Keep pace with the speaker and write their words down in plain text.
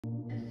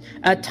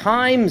at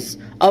times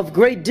of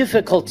great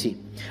difficulty,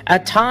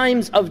 at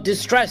times of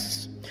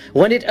distress,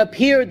 when it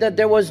appeared that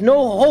there was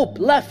no hope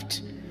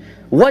left,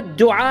 what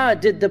dua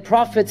did the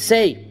Prophet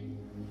say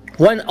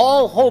when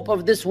all hope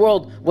of this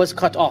world was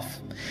cut off?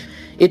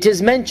 It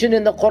is mentioned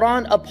in the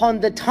Quran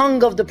upon the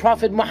tongue of the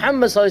Prophet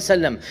Muhammad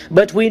ﷺ.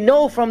 But we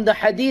know from the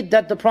hadith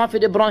that the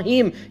Prophet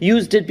Ibrahim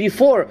used it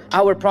before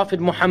our Prophet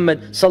Muhammad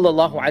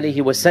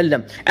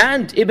ﷺ.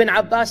 And Ibn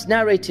Abbas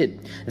narrated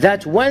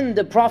that when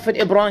the Prophet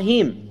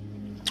Ibrahim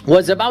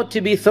was about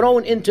to be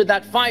thrown into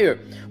that fire.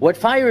 What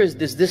fire is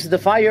this? This is the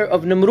fire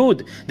of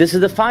Namrud. This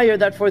is the fire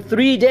that for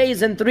 3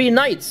 days and 3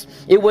 nights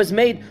it was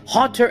made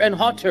hotter and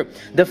hotter.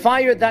 The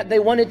fire that they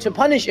wanted to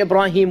punish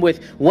Ibrahim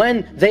with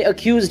when they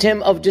accused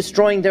him of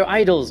destroying their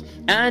idols.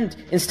 And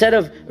instead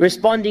of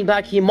responding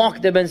back, he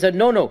mocked them and said,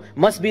 no,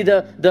 must be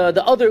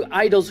the other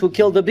idols who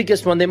killed the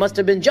biggest one. They must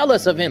have been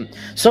jealous of him.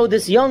 So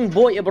this young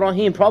boy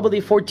Ibrahim,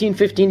 probably 14,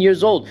 15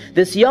 years old,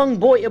 this young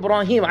boy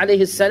Ibrahim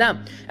alayhi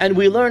salam, and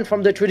we learn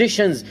from the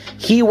traditions,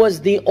 he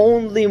was the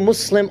only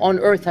Muslim on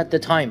earth at the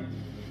time.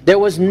 There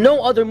was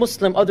no other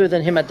Muslim other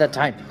than him at that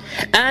time.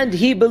 And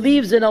he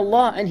believes in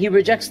Allah and he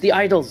rejects the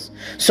idols.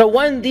 So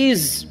when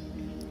these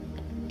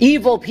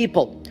evil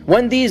people,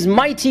 when these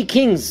mighty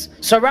kings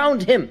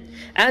surround him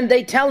and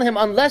they tell him,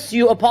 unless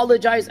you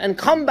apologize and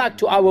come back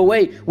to our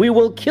way, we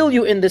will kill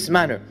you in this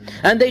manner.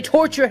 And they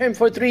torture him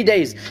for 3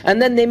 days.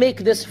 And then they make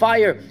this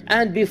fire.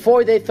 And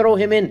before they throw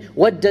him in,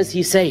 what does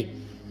he say?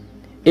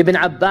 Ibn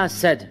Abbas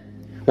said,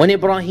 when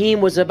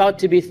Ibrahim was about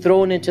to be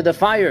thrown into the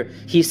fire,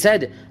 he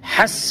said,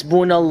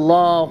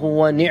 Hasbunallahu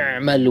wa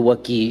ni'mal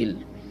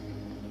wakeel.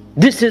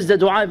 This is the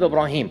dua of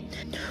Ibrahim.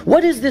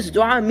 What does this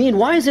dua mean?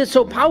 Why is it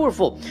so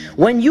powerful?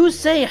 When you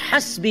say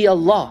Hasbi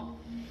Allah,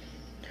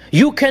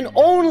 you can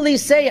only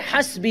say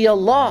Hasbi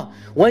Allah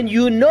when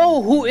you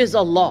know who is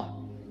Allah.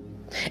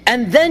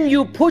 And then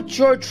you put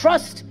your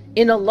trust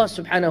in Allah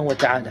subhanahu wa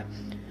ta'ala.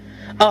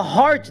 A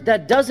heart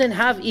that doesn't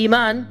have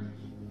iman,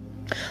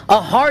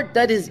 a heart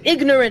that is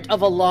ignorant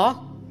of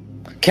Allah,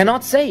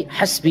 cannot say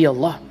Hasbi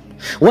Allah.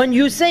 When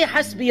you say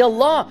Hasbi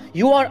Allah,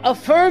 you are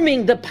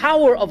affirming the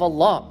power of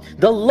Allah,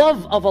 the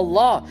love of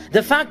Allah,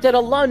 the fact that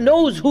Allah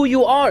knows who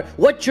you are,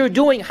 what you're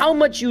doing, how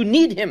much you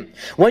need Him.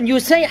 When you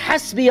say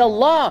Hasbi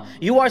Allah,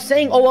 you are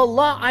saying, oh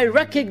Allah, I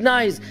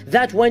recognize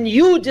that when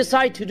you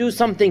decide to do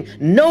something,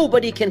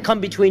 nobody can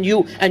come between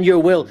you and your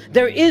will.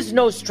 There is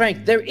no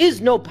strength, there is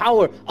no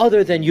power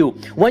other than you.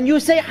 When you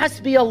say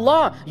Hasbi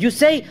Allah, you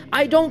say,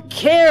 I don't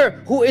care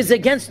who is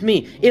against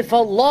me. If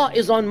Allah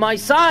is on my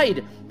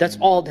side, that's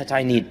all that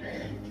I need.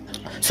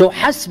 So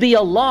Hasbi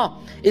Allah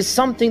is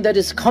something that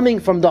is coming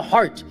from the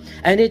heart,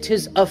 and it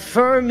is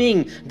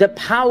affirming the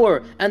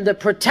power and the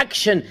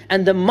protection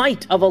and the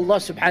might of Allah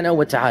subhanahu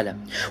wa ta'ala.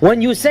 When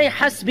you say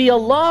Hasbi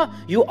Allah,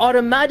 you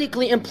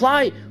automatically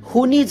imply,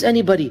 who needs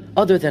anybody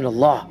other than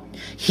Allah?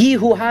 He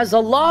who has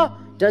Allah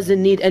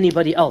doesn't need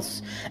anybody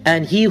else,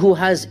 and he who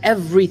has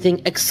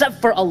everything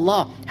except for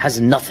Allah has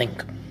nothing.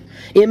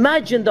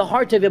 Imagine the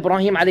heart of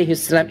Ibrahim alayhi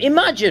salam.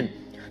 Imagine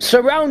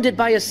surrounded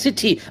by a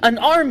city, an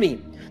army.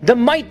 The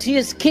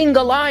mightiest king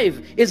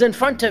alive is in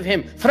front of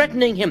him,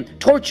 threatening him,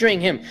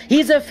 torturing him.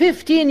 He's a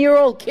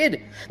 15-year-old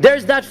kid.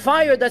 There's that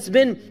fire that's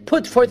been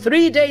put for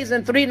 3 days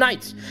and 3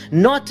 nights.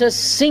 Not a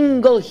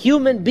single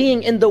human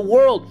being in the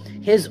world,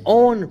 his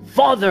own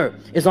father,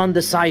 is on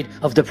the side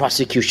of the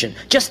prosecution.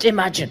 Just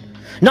imagine.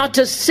 Not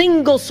a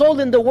single soul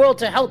in the world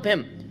to help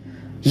him.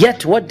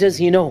 Yet what does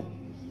he know?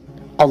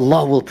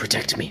 Allah will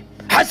protect me.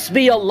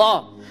 Hasbi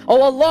Allah.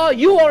 Oh Allah,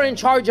 you are in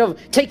charge of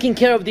taking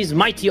care of these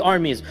mighty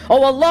armies.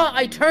 Oh Allah,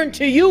 I turn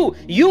to you.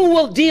 You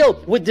will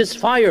deal with this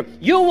fire.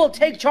 You will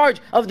take charge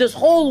of this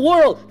whole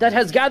world that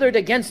has gathered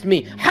against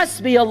me.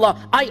 Hasbi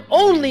Allah. I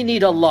only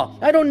need Allah.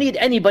 I don't need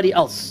anybody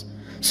else.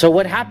 So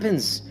what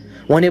happens?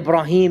 When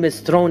Ibrahim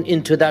is thrown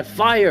into that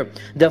fire,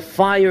 the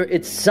fire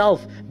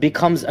itself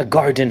becomes a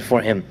garden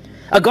for him.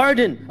 A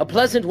garden, a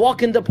pleasant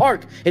walk in the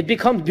park. It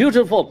becomes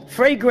beautiful,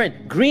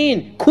 fragrant,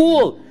 green,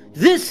 cool.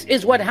 This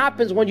is what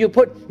happens when you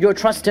put your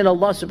trust in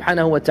Allah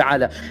subhanahu wa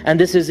ta'ala. And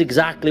this is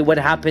exactly what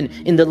happened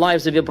in the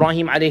lives of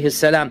Ibrahim alayhi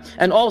salam,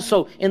 and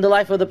also in the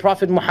life of the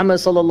Prophet Muhammad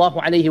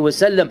sallallahu alayhi wa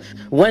sallam.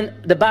 When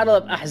the battle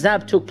of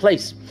Ahzab took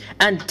place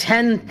and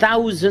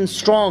 10,000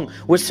 strong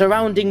were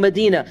surrounding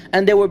Medina,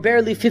 and there were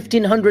barely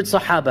 1,500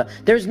 Sahaba.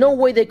 There's no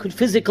way they could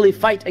physically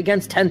fight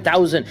against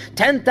 10,000.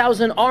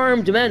 10,000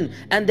 armed men,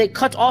 and they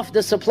cut off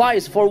the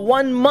supplies. For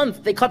 1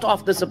 month they cut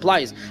off the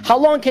supplies. How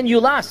long can you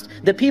last?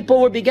 The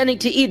people were beginning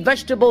to eat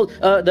vegetable,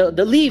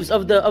 the leaves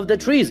of the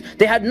trees.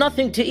 They had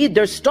nothing to eat.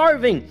 They're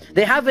starving.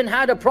 They haven't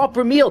had a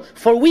proper meal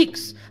for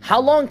weeks.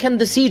 How long can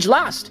the siege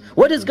last?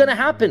 What is going to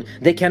happen?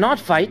 They cannot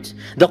fight.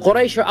 The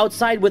Quraysh are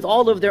outside with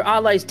all of their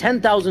allies,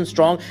 10,000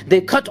 strong.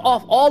 They cut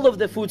off all of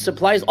the food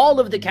supplies, all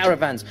of the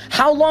caravans.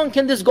 How long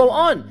can this go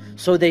on?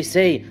 So they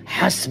say,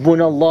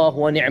 Hasbunallahu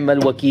wa ni'mal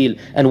wakeel.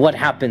 And what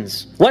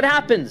happens? What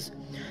happens?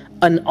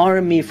 An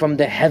army from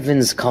the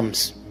heavens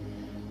comes.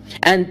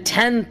 And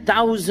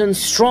 10,000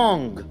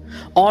 strong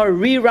are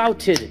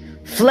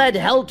rerouted, fled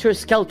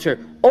helter-skelter.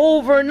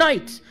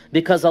 Overnight,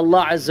 Because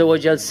Allah Azza wa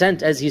Jal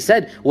sent, as He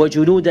said,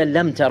 وَجُنُودًا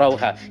لَمْ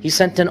تَرَوْهَا. He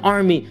sent an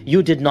army,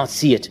 you did not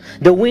see it.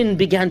 The wind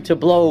began to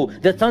blow,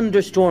 the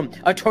thunderstorm,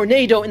 a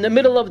tornado in the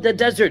middle of the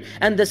desert,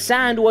 and the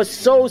sand was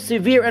so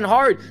severe and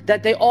hard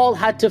that they all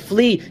had to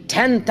flee,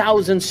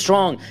 10,000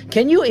 strong.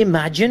 Can you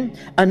imagine?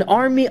 An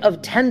army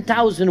of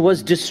 10,000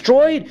 was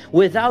destroyed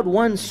without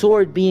one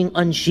sword being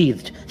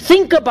unsheathed.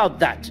 Think about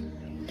that.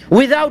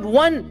 Without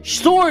one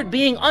sword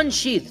being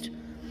unsheathed.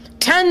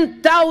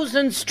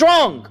 10,000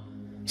 strong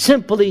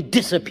simply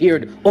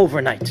disappeared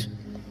overnight.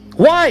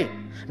 Why?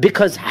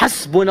 Because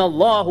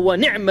hasbunallahu wa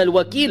ni'mal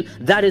wakil.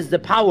 That is the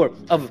power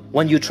of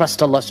when you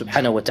trust Allah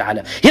subhanahu wa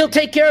ta'ala. He'll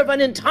take care of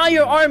an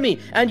entire army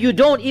and you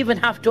don't even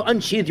have to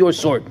unsheath your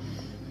sword.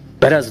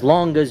 But as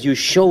long as you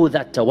show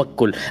that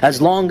tawakkul,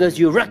 as long as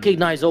you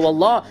recognize, oh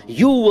Allah,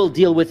 you will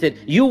deal with it,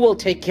 you will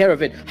take care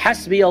of it.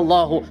 Hasbi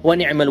Allahu wa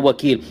ni'mal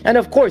wakil. And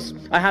of course,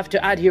 I have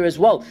to add here as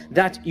well,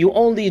 that you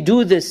only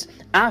do this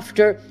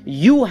after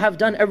you have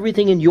done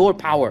everything in your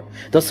power.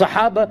 The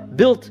Sahaba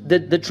built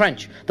the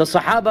trench. The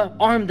Sahaba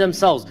armed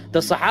themselves. The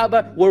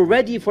Sahaba were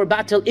ready for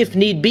battle if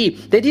need be.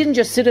 They didn't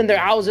just sit in their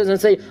houses and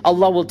say,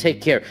 Allah will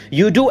take care.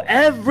 You do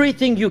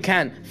everything you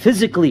can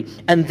physically,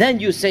 and then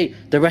you say,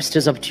 the rest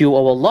is up to you,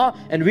 oh Allah,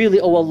 and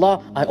really, oh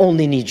Allah, I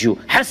only need you.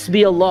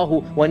 Hasbi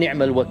Allahu wa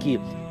ni'mal wakil.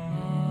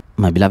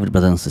 My beloved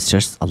brothers and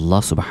sisters,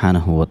 Allah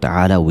subhanahu wa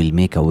ta'ala will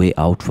make a way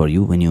out for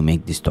you when you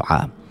make this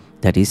dua.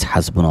 That is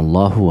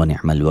Hasbunallahu wa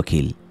ni'mal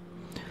wakil.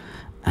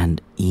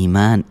 And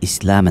Iman,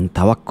 Islam and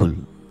Tawakkul,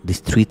 these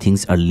three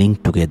things are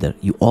linked together.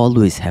 You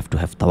always have to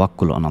have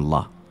Tawakkul on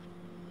Allah.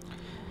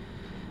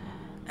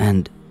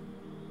 And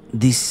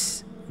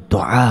this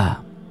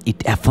dua,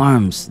 it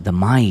affirms the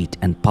might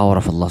and power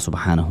of Allah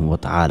subhanahu wa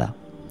ta'ala.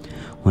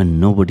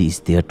 When nobody is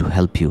there to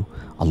help you,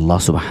 Allah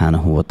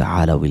subhanahu wa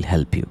ta'ala will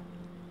help you.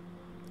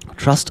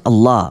 Trust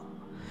Allah,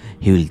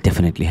 He will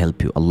definitely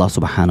help you. Allah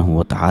subhanahu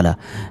wa ta'ala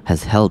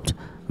has helped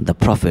the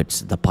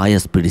prophets, the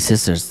pious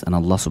predecessors, and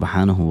Allah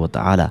subhanahu wa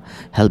ta'ala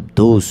helped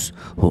those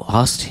who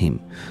asked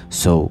Him.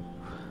 So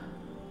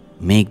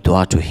make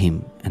dua to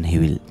Him and He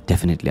will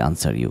definitely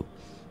answer you.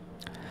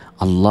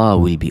 Allah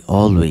will be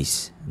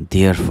always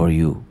there for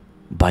you,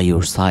 by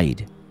your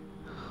side,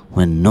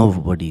 when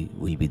nobody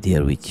will be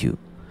there with you.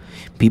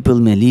 People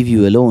may leave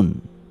you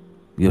alone.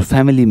 Your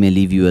family may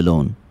leave you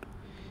alone.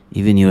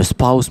 Even your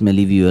spouse may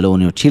leave you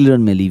alone. Your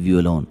children may leave you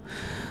alone.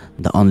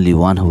 The only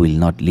one who will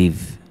not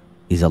leave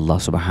is Allah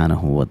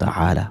subhanahu wa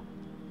ta'ala.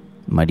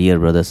 My dear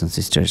brothers and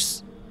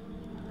sisters,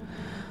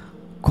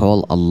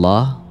 call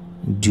Allah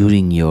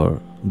during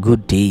your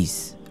good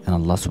days and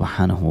Allah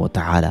subhanahu wa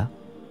ta'ala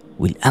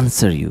will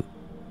answer you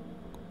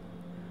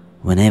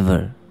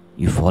whenever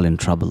you fall in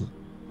trouble,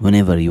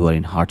 whenever you are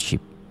in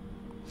hardship.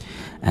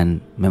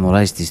 And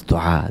memorize this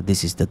dua.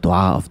 This is the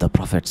dua of the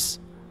prophets.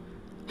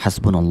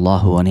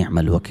 Hasbunallahu wa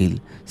ni'mal wakil.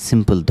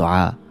 Simple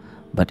dua,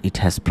 but it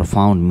has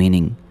profound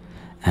meaning.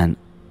 And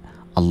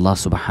Allah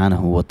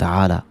subhanahu wa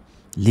ta'ala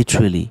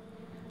literally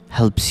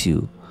helps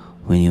you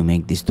when you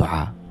make this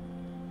dua.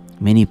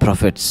 Many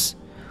prophets,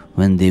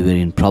 when they were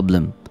in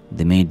problem,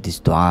 they made this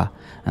dua,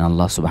 and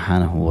Allah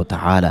subhanahu wa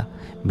ta'ala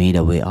made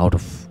a way out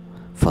of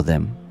for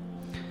them.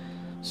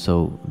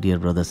 So, dear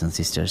brothers and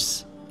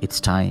sisters,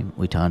 it's time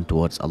we turn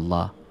towards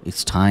Allah.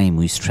 It's time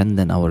we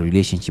strengthen our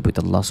relationship with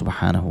Allah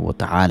subhanahu wa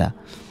ta'ala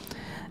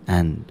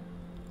and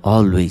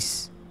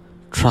always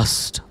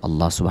trust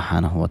Allah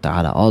subhanahu wa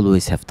ta'ala.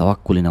 Always have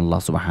tawakkul in Allah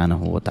subhanahu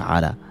wa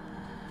ta'ala.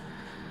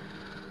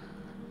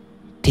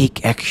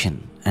 Take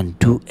action and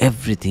do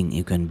everything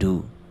you can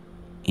do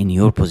in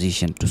your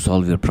position to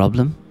solve your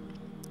problem,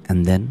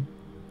 and then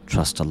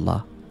trust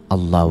Allah.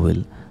 Allah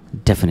will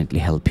definitely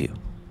help you.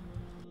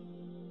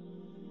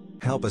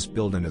 Help us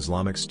build an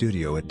Islamic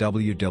studio at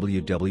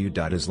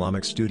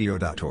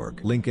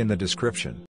www.islamicstudio.org. Link in the description.